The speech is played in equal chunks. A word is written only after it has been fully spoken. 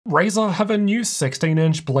Razer have a new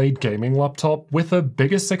 16-inch Blade gaming laptop with a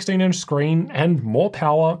bigger 16-inch screen and more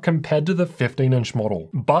power compared to the 15-inch model.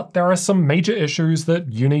 But there are some major issues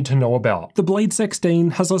that you need to know about. The Blade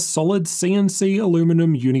 16 has a solid CNC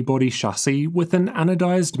aluminum unibody chassis with an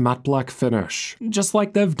anodized matte black finish, just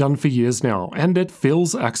like they've done for years now, and it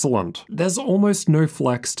feels excellent. There's almost no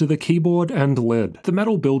flex to the keyboard and lid. The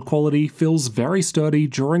metal build quality feels very sturdy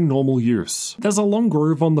during normal use. There's a long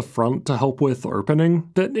groove on the front to help with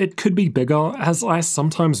opening, but it could be bigger as I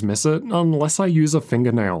sometimes miss it unless I use a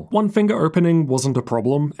fingernail. One finger opening wasn't a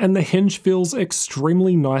problem, and the hinge feels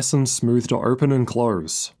extremely nice and smooth to open and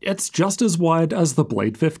close. It's just as wide as the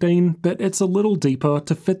Blade 15, but it's a little deeper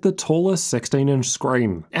to fit the taller 16-inch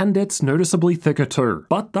screen, and it's noticeably thicker too,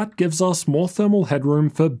 but that gives us more thermal headroom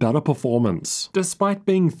for better performance. Despite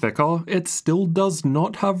being thicker, it still does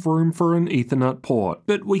not have room for an Ethernet port,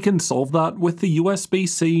 but we can solve that with the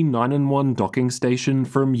USB-C 9-in-1 docking station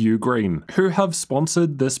from Ugreen, who have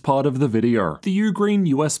sponsored this part of the video. The Ugreen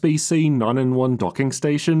USB-C 9-in-1 docking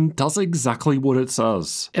station does exactly what it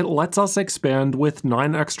says. It lets us expand with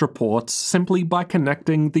 9 extra ports simply by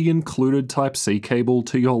connecting the included Type-C cable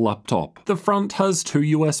to your laptop. The front has 2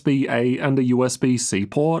 USB-A and a USB-C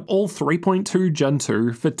port, all 3.2 Gen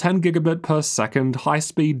 2 for 10 gigabit per second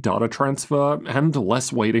high-speed data transfer and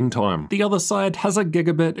less waiting time. The other side has a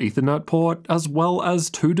gigabit Ethernet port, as well as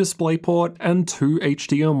 2 DisplayPort and 2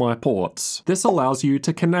 HDMI ports. This allows you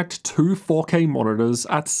to connect 2 4K monitors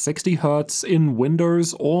at 60Hz in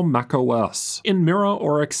Windows or macOS, in mirror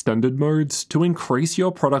or extended modes to increase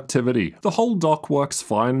your productivity. The whole dock works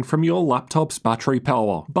fine from your laptop's battery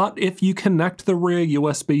power, but if you connect the rear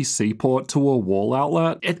USB-C port to a wall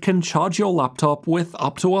outlet, it can charge your laptop with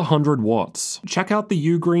up to 100 watts. Check out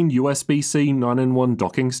the Ugreen USB-C 9-in-1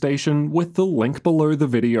 docking station with the link below the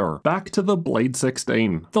video. Back to the Blade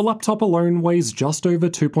 16. The laptop alone weighs just over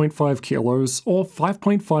 2.5 kilos or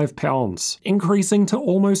 5.5 pounds, increasing to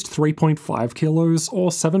almost 3.5 kilos or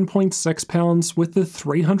 7.6 pounds with the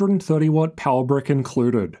 330 watt power brick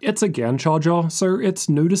included. It's a GAN charger, so it's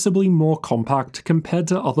noticeably more compact compared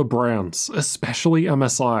to other brands, especially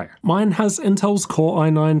MSI. Mine has Intel's Core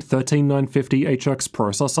i9-13950HX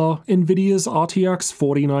processor, Nvidia's RTX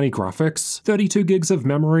 4090 graphics, 32 gigs of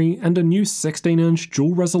memory, and a new 16-inch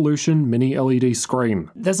dual-resolution mini LED screen.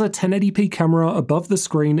 There's a 1080p camera above the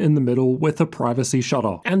screen in the middle with a privacy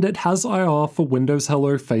shutter, and it has IR for Windows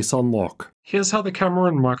Hello Face Unlock. Here's how the camera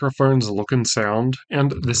and microphones look and sound,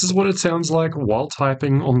 and this is what it sounds like while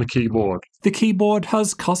typing on the keyboard. The keyboard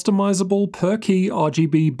has customizable per-key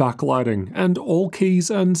RGB backlighting, and all keys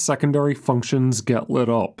and secondary functions get lit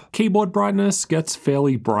up. Keyboard brightness gets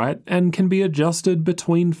fairly bright and can be adjusted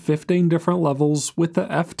between 15 different levels with the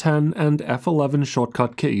F10 and F11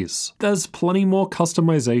 shortcut keys. There's plenty more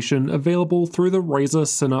customization available through the Razer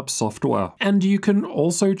Synapse software, and you can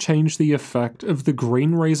also change the effect of the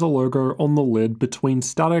green Razer logo on the lid between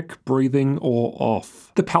static, breathing, or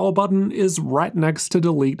off. The power button is right next to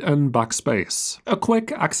delete and backspace. A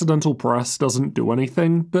quick accidental press doesn't do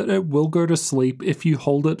anything, but it will go to sleep if you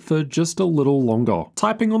hold it for just a little longer.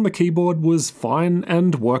 Typing on the keyboard was fine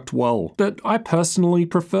and worked well, but I personally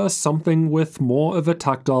prefer something with more of a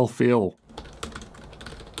tactile feel.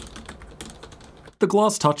 The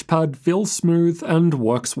glass touchpad feels smooth and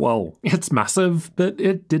works well. It's massive, but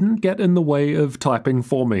it didn't get in the way of typing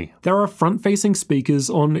for me. There are front-facing speakers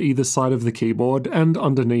on either side of the keyboard and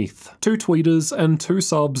underneath. 2 tweeters and 2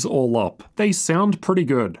 subs all up. They sound pretty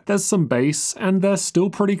good. There's some bass, and they're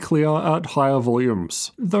still pretty clear at higher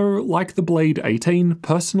volumes. Though, like the Blade 18,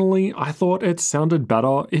 personally, I thought it sounded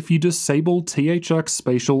better if you disable THX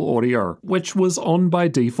spatial audio, which was on by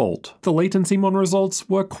default. The Latencymon results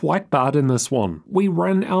were quite bad in this one. We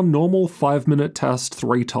ran our normal 5-minute test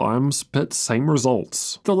 3 times, but same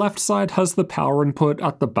results. The left side has the power input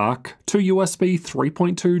at the back, 2 USB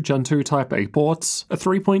 3.2 Gen 2 Type-A ports, a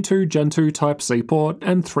 3.2 Gen 2 Type-C port,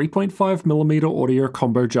 and 3.5mm audio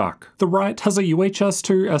combo jack. The right has a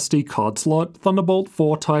UHS-2 SD card slot, Thunderbolt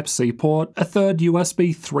 4 Type-C port, a third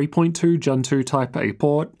USB 3.2 Gen 2 Type-A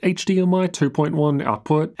port, HDMI 2.1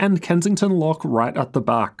 output, and Kensington lock right at the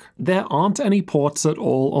back. There aren't any ports at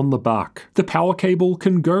all on the back. The power cable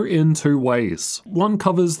can go in 2 ways. One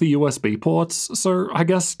covers the USB ports, so I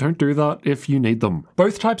guess don't do that if you need them.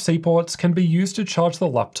 Both Type-C ports can be used to charge the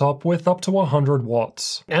laptop with up to 100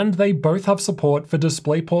 watts, and they both have support for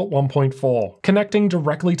DisplayPort 1.4, connecting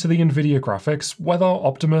directly to the Nvidia graphics whether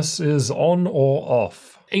Optimus is on or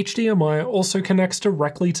off. HDMI also connects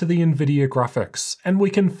directly to the Nvidia graphics, and we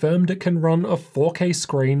confirmed it can run a 4K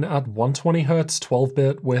screen at 120Hz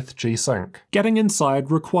 12-bit with G-Sync. Getting inside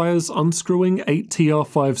requires unscrewing 8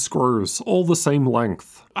 TR5 screws, all the same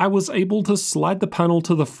length. I was able to slide the panel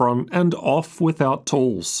to the front and off without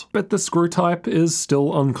tools, but the screw type is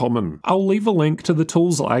still uncommon. I'll leave a link to the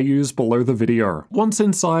tools I use below the video. Once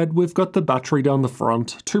inside, we've got the battery down the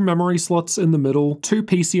front, 2 memory slots in the middle, 2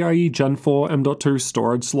 PCIe Gen 4 M.2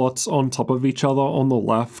 storage slots on top of each other on the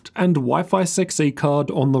left, and Wi-Fi 6E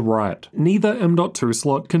card on the right. Neither M.2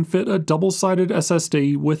 slot can fit a double-sided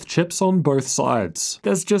SSD with chips on both sides.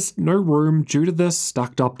 There's just no room due to this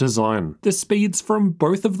stacked up design. The speeds from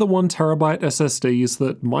both of the 1TB SSDs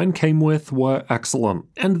that mine came with were excellent,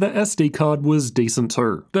 and the SD card was decent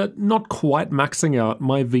too, but not quite maxing out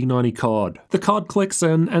my V90 card. The card clicks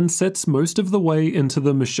in and sits most of the way into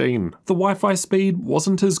the machine. The Wi-Fi speed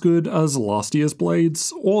wasn't as good as last year's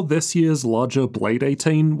Blades, or this year's larger Blade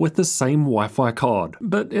 18 with the same Wi-Fi card,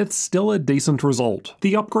 but it's still a decent result.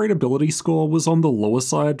 The upgradability score was on the lower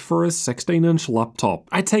side for a 16-inch laptop.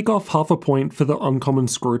 I take off half a point for the uncommon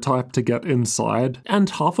screw type to get inside, and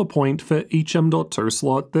half a point for each M.2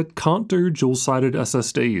 slot that can't do dual-sided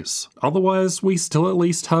SSDs. Otherwise, we still at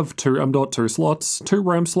least have 2 M.2 slots, 2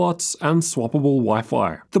 RAM slots, and swappable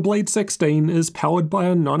Wi-Fi. The Blade 16 is powered by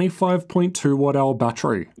a 95.2 watt-hour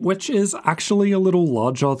battery, which is actually a little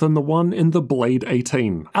larger than the one in the Blade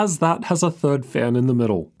 18, as that has a third fan in the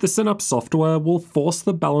middle. The Synapse software will force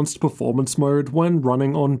the balanced performance mode when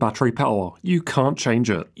running on battery power. You can't change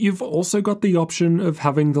it. You've also got the option of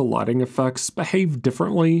having the lighting effects behave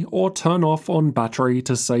differently or turn off on battery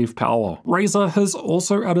to save power. Razer has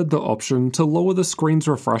also added the option to lower the screen's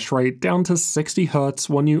refresh rate down to 60Hz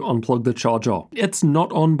when you unplug the charger. It's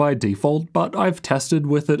not on by default, but I've tested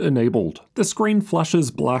with it enabled. The screen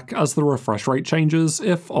flashes black as the refresh rate changes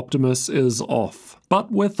if Optimus is off. But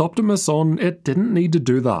with Optimus on, it didn't need to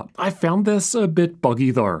do that. I found this a bit buggy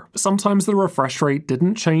though. Sometimes the refresh rate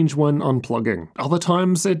didn't change when unplugging. Other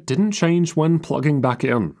times it didn't change when plugging back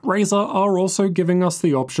in. Razer are also giving us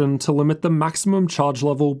the option to limit the maximum charge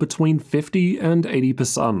level between 50 and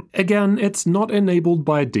 80%. Again, it's not enabled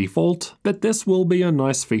by default, but this will be a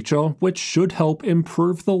nice feature which should help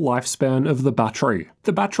improve the lifespan of the battery.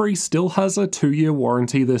 The battery still has a 2-year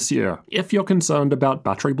warranty this year, if you're concerned about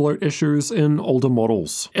battery bloat issues in older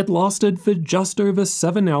models. It lasted for just over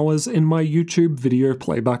 7 hours in my YouTube video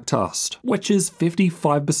playback test, which is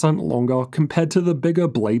 55% longer compared to the bigger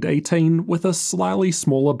Blade 18 with a slightly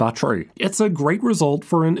smaller battery. It's a great result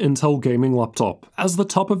for an Intel gaming laptop, as the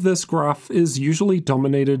top of this graph is usually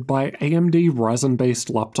dominated by AMD Ryzen-based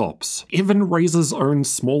laptops. Even Razer's own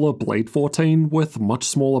smaller Blade 14 with much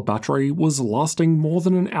smaller battery was lasting more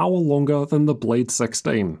than an hour longer than the Blade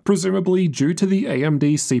 16, presumably due to the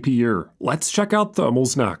AMD CPU. Let's check out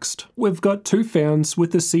thermals next. We've got 2 fans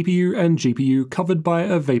with the CPU and GPU covered by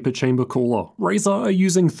a vapor chamber cooler. Razer are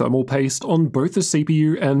using thermal paste on both the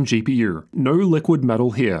CPU and GPU. No liquid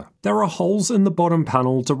metal here. There are holes in the bottom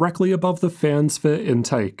panel directly above the fans for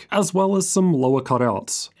intake, as well as some lower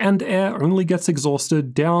cutouts, and air only gets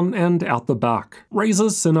exhausted down and out the back.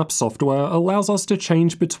 Razer's Synapse software allows us to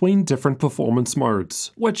change between different performance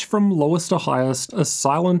modes, which from lowest to highest are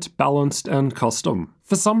silent, balanced, and custom.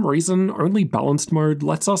 For some reason, only balanced mode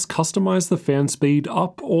lets us customize the fan speed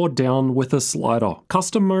up or down with a slider.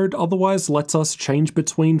 Custom mode otherwise lets us change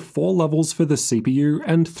between 4 levels for the CPU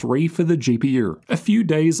and 3 for the GPU. A few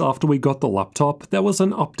days after we got the laptop, there was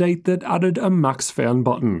an update that added a max fan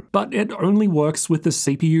button, but it only works with the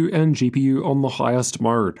CPU and GPU on the highest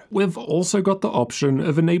mode. We've also got the option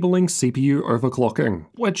of enabling CPU overclocking,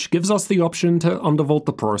 which gives us the option to undervolt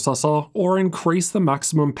the processor or increase the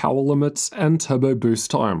maximum power limits and turbo boost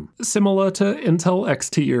time, similar to Intel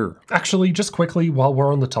XTU. Actually, just quickly while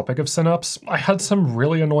we're on the topic of Synapse, I had some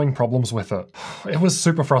really annoying problems with it. It was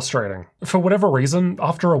super frustrating. For whatever reason,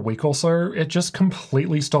 after a week or so, it just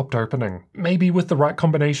completely stopped opening. Maybe with the right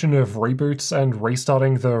combination of reboots and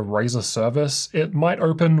restarting the Razer service, it might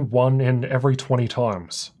open 1 in every 20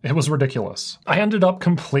 times. It was ridiculous. I ended up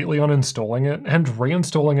completely uninstalling it and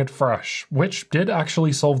reinstalling it fresh, which did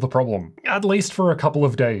actually solve the problem, at least for a couple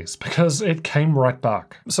of days, because it came right back.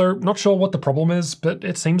 So not sure what the problem is, but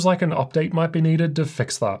it seems like an update might be needed to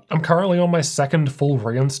fix that. I'm currently on my 2nd full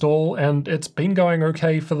reinstall, and it's been going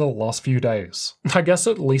okay for the last few days. I guess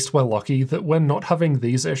at least we're lucky that we're not having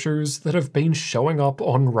these issues that have been showing up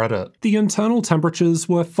on Reddit. The internal temperatures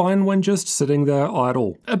were fine when just sitting there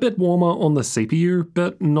idle. A bit warmer on the CPU,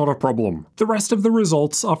 but not a problem. The rest of the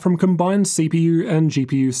results are from combined CPU and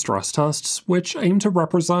GPU stress tests, which aim to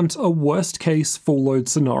represent a worst-case full-load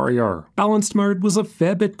scenario. Balanced mode was a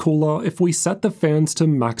fair bit cooler if we set the fans to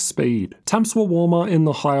max speed. Temps were warmer in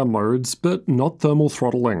the higher modes, but not thermal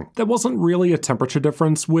throttling. There wasn't really a temperature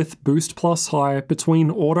difference with boost plus high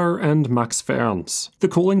between auto and max fans. The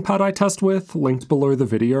cooling pad I test with, linked below the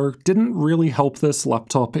video, didn't really help this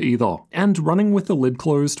laptop either, and running with the lid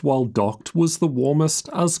closed while docked was the warmest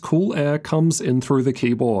as cool air comes in through the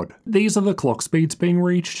keyboard. These are the clock speeds being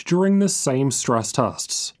reached during the same stress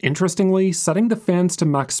tests. Interestingly, setting the fans to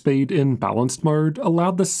max speed in balanced mode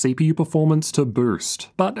allowed the CPU performance to boost,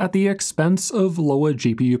 but at the expense of lower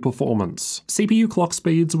GPU performance. CPU clock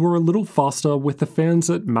speeds were a little faster with the fans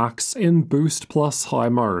at max in boost plus high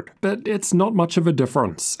mode, but it's not much of a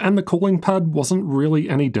difference, and the cooling pad wasn't really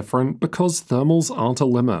any different because thermals aren't a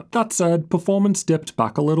limit. That said, performance dipped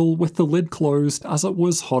back a little with the lid closed as it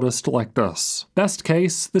was hottest like this. Best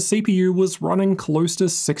case, the CPU was running close to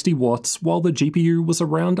 60 watts while the GPU was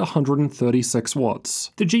around 136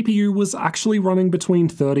 watts. The GPU was actually running between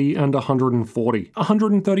 30 and 140.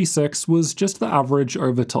 136 was just the average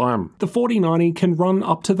over time. The 4090 can run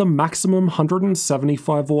up to the maximum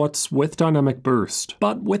 175 watts with dynamic boost,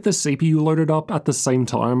 but with the CPU loaded up at the same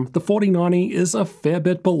time, the 4090 is a fair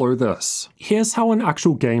bit below this. Here's how an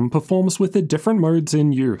actual game performs with the different modes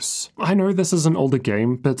in use. I know this is an older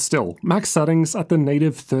game, but still, max settings at the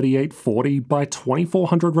native 3840 by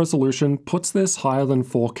 2400 resolution puts this higher than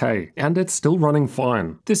 4K, and it's still running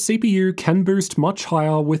fine. The CPU can boost much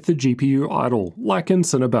higher with the GPU idle, like in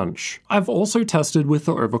Cinebench. I've also tested with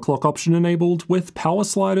the overclock option enabled with power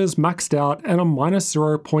sliders maxed out and a minus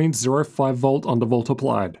 0.05 volt undervolt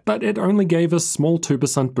applied, but it only gave a small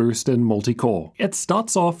 2% boost in multi-core. It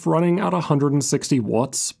starts off running at 160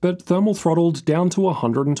 watts, but thermal throttled down to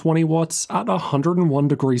 120 watts at 101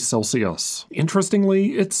 degrees Celsius.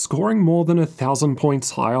 Interestingly, it's scoring more than 1,000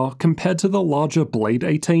 points higher compared to the larger Blade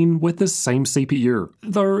 18 with the same CPU.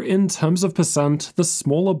 Though in terms of percent, the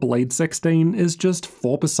smaller Blade 16 is just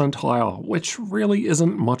 4% higher, which really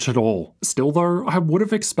isn't much at all. Still though, I would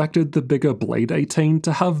have expected the bigger Blade 18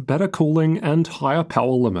 to have better cooling and higher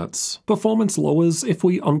power limits. Performance lowers if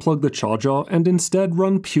we unplug the charger and instead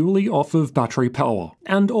run purely off of battery power.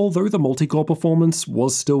 And although the multi-core performance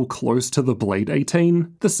was still close to the Blade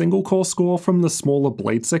 18, the single-core score from the smaller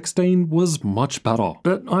Blade 16 was much better.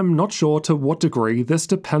 But I'm not sure to what degree this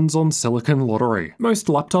depends on silicon lottery. Most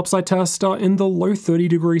laptops I test are in the low 30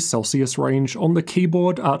 degrees Celsius range on the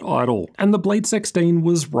keyboard at idle, and the Blade 16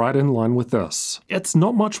 was right in line with this. It's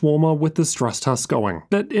not much warmer with the stress test going,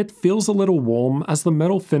 but it feels a little warm as the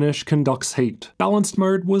metal finish conducts heat. Balanced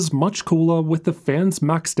mode was much cooler with the fans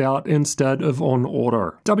maxed out instead of on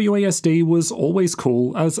auto. WASD was always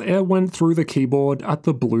cool as air went through the keyboard at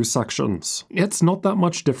the blue sections. It's not that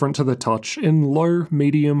much different to the touch in low,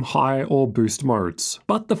 medium, high, or boost modes,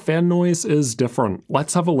 but the fan noise is different.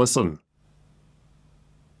 Let's have a listen.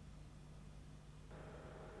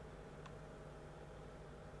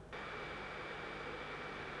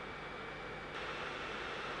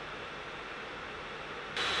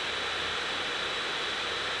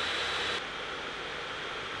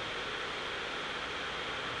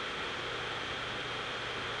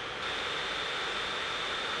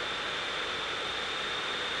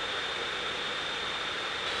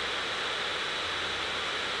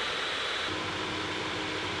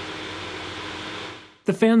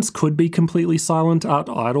 The fans could be completely silent at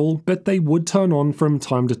idle, but they would turn on from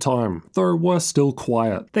time to time, though were still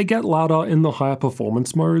quiet. They get louder in the higher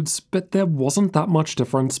performance modes, but there wasn't that much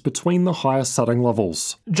difference between the higher setting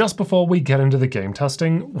levels. Just before we get into the game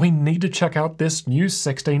testing, we need to check out this new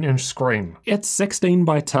 16-inch screen. It's 16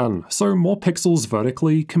 by 10, so more pixels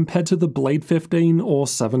vertically compared to the Blade 15 or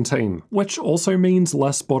 17, which also means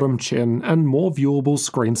less bottom chin and more viewable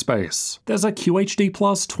screen space. There's a QHD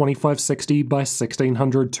Plus 2560 by 1600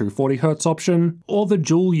 240Hz option, or the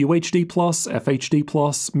dual UHD Plus FHD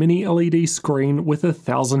Plus mini LED screen with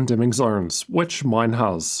 1000 dimming zones, which mine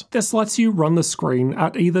has. This lets you run the screen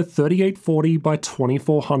at either 3840 by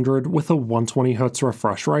 2400 with a 120Hz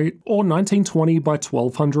refresh rate, or 1920 by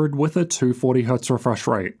 1200 with a 240Hz refresh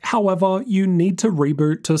rate. However, you need to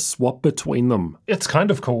reboot to swap between them. It's kind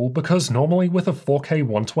of cool because normally with a 4K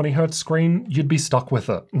 120Hz screen, you'd be stuck with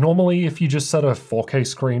it. Normally, if you just set a 4K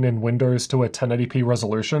screen in Windows to a 1080p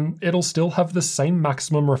resolution, it'll still have the same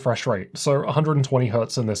maximum refresh rate, so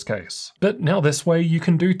 120Hz in this case. But now this way you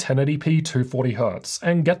can do 1080p 240Hz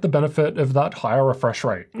and get the benefit of that higher refresh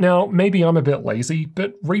rate. Now, maybe I'm a bit lazy,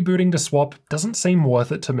 but rebooting to swap doesn't seem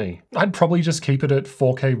worth it to me. I'd probably just keep it at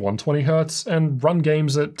 4K 120Hz and run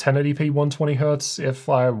games at 1080p 120Hz if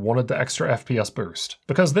I wanted the extra FPS boost,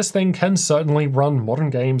 because this thing can certainly run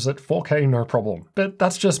modern games at 4K no problem. But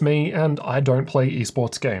that's just me, and I don't play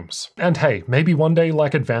esports games. And hey, maybe one one day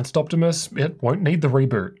like Advanced Optimus, it won't need the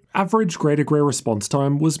reboot. Average grey-to-grey response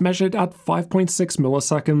time was measured at 5.6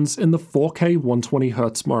 milliseconds in the 4K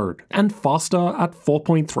 120Hz mode, and faster at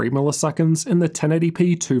 4.3 milliseconds in the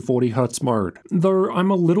 1080p 240Hz mode, though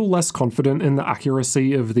I'm a little less confident in the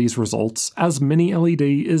accuracy of these results, as Mini LED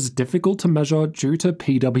is difficult to measure due to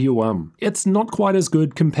PWM. It's not quite as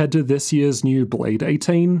good compared to this year's new Blade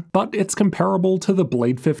 18, but it's comparable to the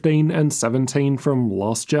Blade 15 and 17 from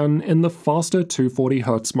last gen in the faster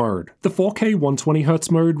 240Hz mode. The 4K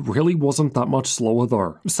 120Hz mode really wasn't that much slower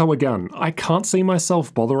though, so again, I can't see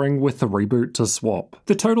myself bothering with the reboot to swap.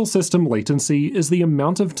 The total system latency is the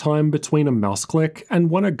amount of time between a mouse click and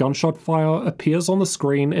when a gunshot fire appears on the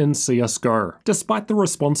screen in CSGO. Despite the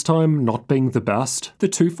response time not being the best, the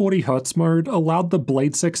 240Hz mode allowed the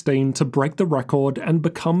Blade 16 to break the record and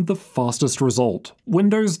become the fastest result.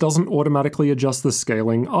 Windows doesn't automatically adjust the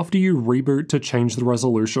scaling after you reboot to change the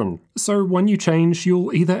resolution, so when you change,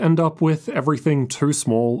 you'll either end up with everything too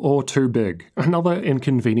small or too big, another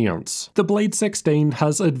inconvenience. The Blade 16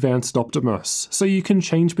 has Advanced Optimus, so you can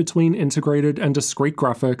change between integrated and discrete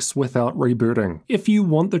graphics without rebooting. If you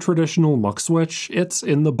want the traditional mux switch, it's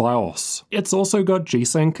in the BIOS. It's also got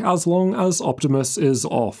G-Sync as long as Optimus is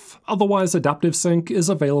off. Otherwise, Adaptive Sync is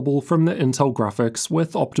available from the Intel graphics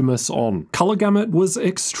with Optimus on. Color gamut was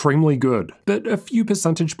extremely good, but a few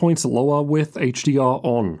percentage points lower with HDR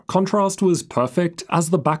on. Contrast was perfect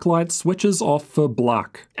as the backlight switches off for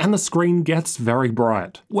black, and the screen gets very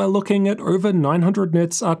bright. We're looking at over 900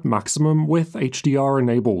 nits at maximum with HDR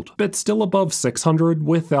enabled, but still above 600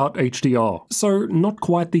 without HDR, so not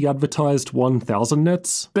quite the advertised 1000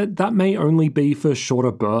 nits, but that may only be for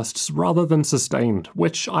shorter bursts rather than sustained,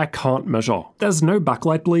 which I can't measure. There's no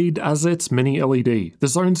backlight bleed as it's Mini LED. The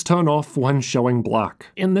zones turn off when showing black.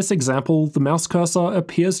 In this example, the mouse cursor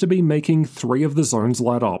appears to be making 3 of the zones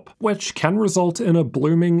light up, which can result in a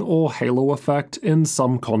blooming or halo effect in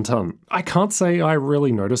some content. I can't say I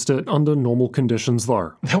really noticed it under normal conditions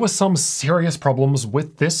though. There were some serious problems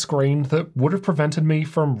with this screen that would have prevented me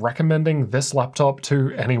from recommending this laptop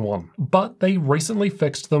to anyone, but they recently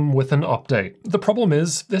fixed them with an update. The problem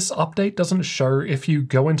is, this update doesn't show if you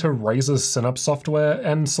go into Razer's Synapse software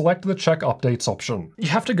and select the check updates option. You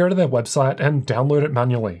have to go to their website and download it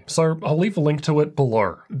manually, so I'll leave a link to it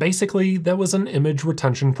below. Basically, there was an image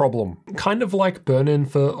retention problem, kind of like burn-in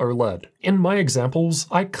for OLED. In my examples,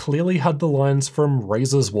 I clearly had the lines from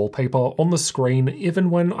Razer's wallpaper on the screen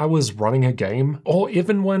even when I was running a game, or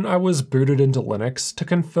even when I was booted into Linux to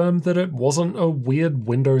confirm that it wasn't a weird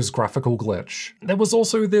Windows graphical glitch. There was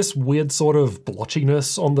also this weird sort of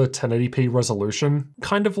blotchiness on the 1080p resolution,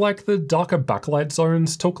 kind of like the darker backlight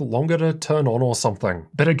zones took longer to turn on or something.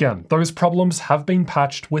 But again, those problems have been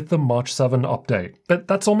patched with the March 7 update. But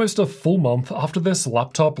that's almost a full month after this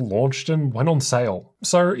laptop launched and went on sale.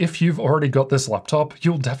 So if you've already got this laptop,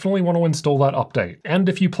 you'll definitely want to install that update. And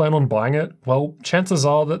if you plan on buying it, well, chances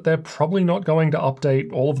are that they're probably not going to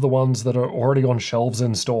update all of the ones that are already on shelves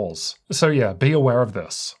in stores. So yeah, be aware of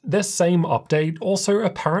this. This same update also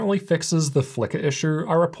apparently fixes the flicker issue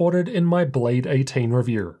I reported in my Blade 18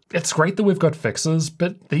 review. It's great that we've got fixes,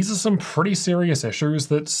 but these are some pretty serious issues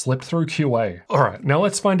that slipped through QA. Alright, now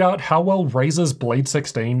let's find out how well Razer's Blade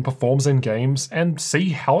 16 performs in games and see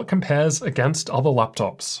how it compares against other laptops.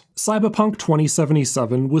 Cyberpunk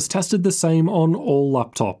 2077 was tested the same on all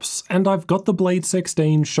laptops, and I've got the Blade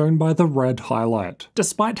 16 shown by the red highlight.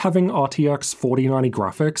 Despite having RTX 4090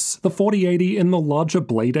 graphics, the 4080 in the larger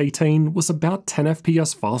Blade 18 was about 10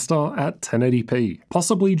 FPS faster at 1080p,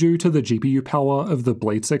 possibly due to the GPU power of the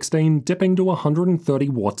Blade 16 dipping to 130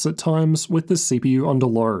 watts at times with the CPU under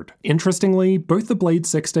load. Interestingly, both the Blade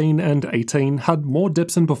 16 and 18 had more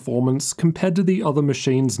dips in performance compared to the other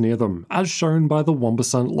machines near them, as shown by the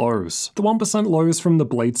 1% lows. The 1% lows from the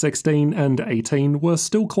Blade 16 and 18 were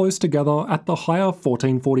still close together at the higher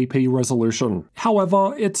 1440p resolution.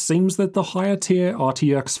 However, it seems that the higher tier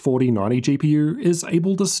RTX 4090 GPU is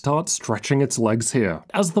able to start stretching its legs here,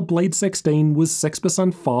 as the Blade 16 was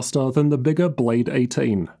 6% faster than the bigger Blade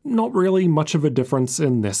 18. Not really much of a difference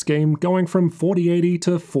in this game going from 4080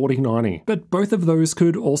 to 4090, but both of those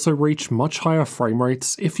could also reach much higher frame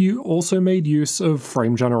rates if you also made use of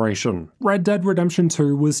frame generation. Red Dead Redemption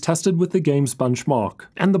 2 was was tested with the game's benchmark,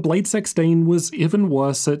 and the Blade 16 was even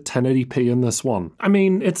worse at 1080p in this one. I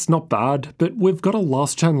mean, it's not bad, but we've got a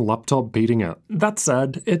last-gen laptop beating it. That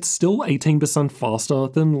said, it's still 18% faster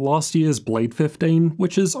than last year's Blade 15,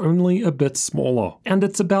 which is only a bit smaller, and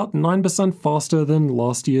it's about 9% faster than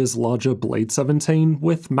last year's larger Blade 17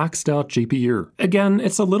 with maxed out GPU. Again,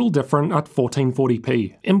 it's a little different at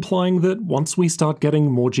 1440p, implying that once we start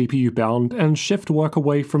getting more GPU bound and shift work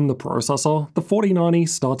away from the processor, the 4090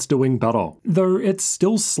 starts doing better, though it's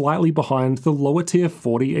still slightly behind the lower tier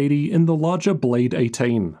 4080 in the larger Blade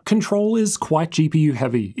 18. Control is quite GPU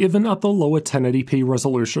heavy, even at the lower 1080p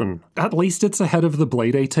resolution. At least it's ahead of the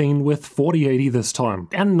Blade 18 with 4080 this time,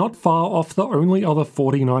 and not far off the only other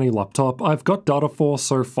 4090 laptop I've got data for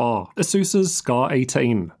so far, Asus's Scar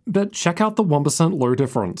 18. But check out the 1% low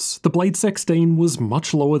difference. The Blade 16 was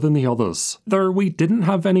much lower than the others, though we didn't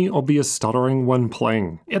have any obvious stuttering when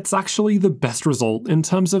playing. It's actually the best result in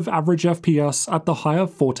terms of average FPS at the higher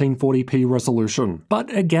 1440p resolution.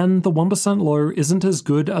 But again, the 1% low isn't as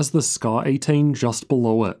good as the Scar 18 just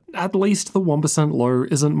below it. At least the 1% low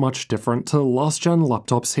isn't much different to last-gen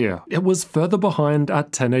laptops here. It was further behind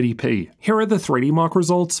at 1080p. Here are the 3D Mark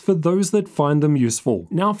results for those that find them useful.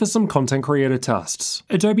 Now for some content creator tests.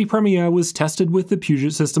 Adobe Premiere was tested with the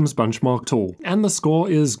Puget Systems benchmark tool, and the score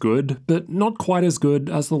is good, but not quite as good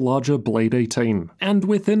as the larger Blade 18, and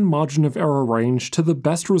within margin of error range to the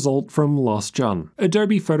best result from last gen.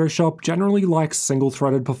 Adobe Photoshop generally likes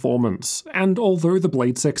single-threaded performance, and although the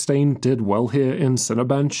Blade 16 did well here in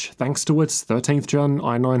Cinebench thanks to its 13th gen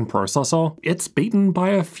i9 processor, it's beaten by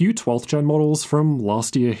a few 12th gen models from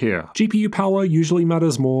last year here. GPU power usually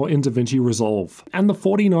matters more in DaVinci Resolve, and the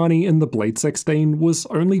 4090 in the Blade 16 was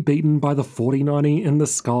only beaten by the 4090 in the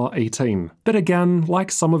Scar 18. But again,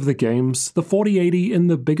 like some of the games, the 4080 in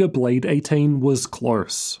the bigger Blade 18 was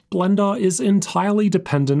close. Blender is entirely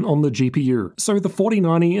dependent on the GPU, so the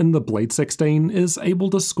 4090 in the Blade 16 is able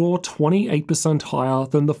to score 28% higher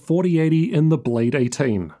than the 4080 in the Blade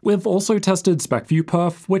 18. We've also tested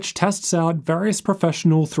SpecViewPerf, which tests out various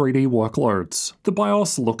professional 3D workloads. The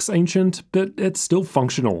BIOS looks ancient, but it's still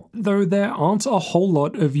functional, though there aren't a whole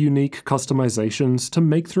lot of unique customizations to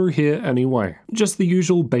make through here anyway. Just the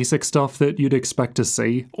usual basic stuff that you'd expect to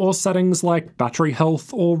see, or settings like battery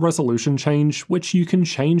health or resolution change, which you can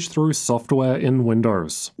change through software in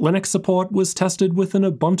Windows. Linux support was tested with an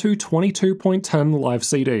Ubuntu 22.10 live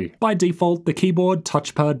CD. By default, the keyboard,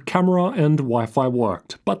 touchpad, camera, and Wi-Fi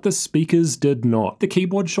worked, but the speakers did not. The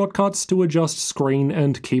keyboard shortcuts to adjust screen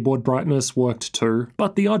and keyboard brightness worked too,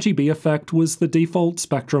 but the RGB effect was the default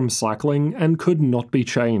spectrum cycling and could not be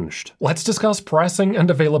changed. Let's discuss pricing and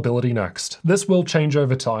availability next. This will change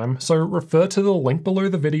over time, so refer to the link below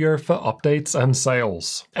the video for updates and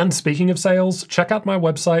sales. And speaking of sales, check out my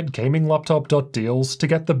website gaminglaptop.deals to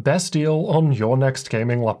get the best deal on your next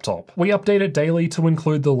gaming laptop. We update it daily to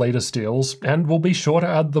include the latest deals, and we'll be sure to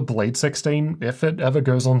add the Blade 16 if it ever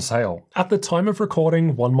goes on sale. At the time of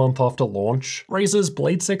recording 1 month after launch, Razer's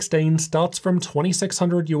Blade 16 starts from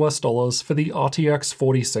 $2,600 US for the RTX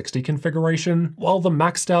 4060 configuration, while the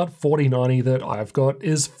maxed out 4090 that I've got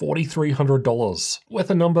is $4,300, with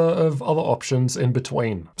a number of other options in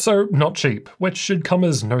between. So not cheap, which should come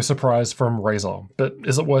as no surprise from Razer, but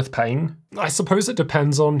is it worth paying? I suppose it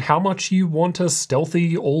depends on how much you want a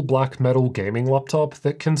stealthy all-black metal gaming laptop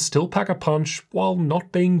that can still pack a punch while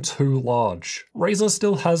not being too large. Razer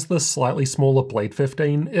still has the slightly smaller Blade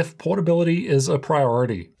 15 if portability is a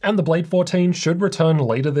priority, and the Blade 14 should return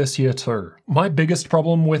later this year too. My biggest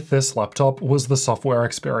problem with this laptop was the software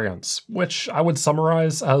experience, which I would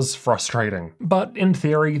summarize as frustrating. But in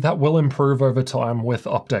theory, that will improve over time with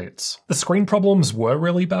updates. The screen problems were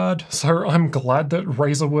really bad, so I'm glad that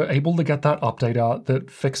Razer were able to get that update out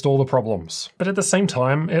that fixed all the problems. But at the same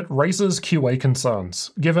time, it raises QA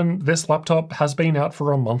concerns, given this laptop has been out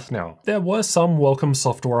for a month now. There were some welcome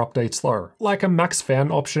software updates though, like a max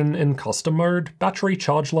fan option in custom mode, battery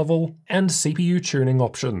charge level, and CPU tuning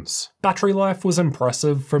options. Battery life was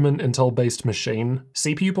impressive from an Intel-based machine,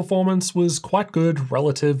 CPU performance was quite good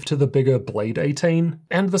relative to the bigger Blade 18,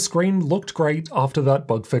 and the screen looked great after that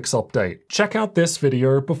bug fix update. Check out this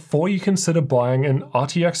video before you consider buying an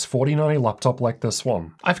RTX 4090 laptop like this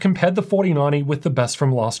one. I've compared the 4090 with the best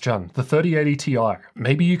from last gen, the 3080 Ti.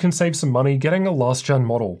 Maybe you can save some money getting a last gen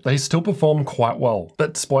model. They still perform quite well,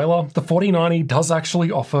 but spoiler, the 4090 does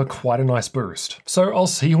actually offer quite a nice boost. So I'll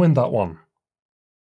see you in that one.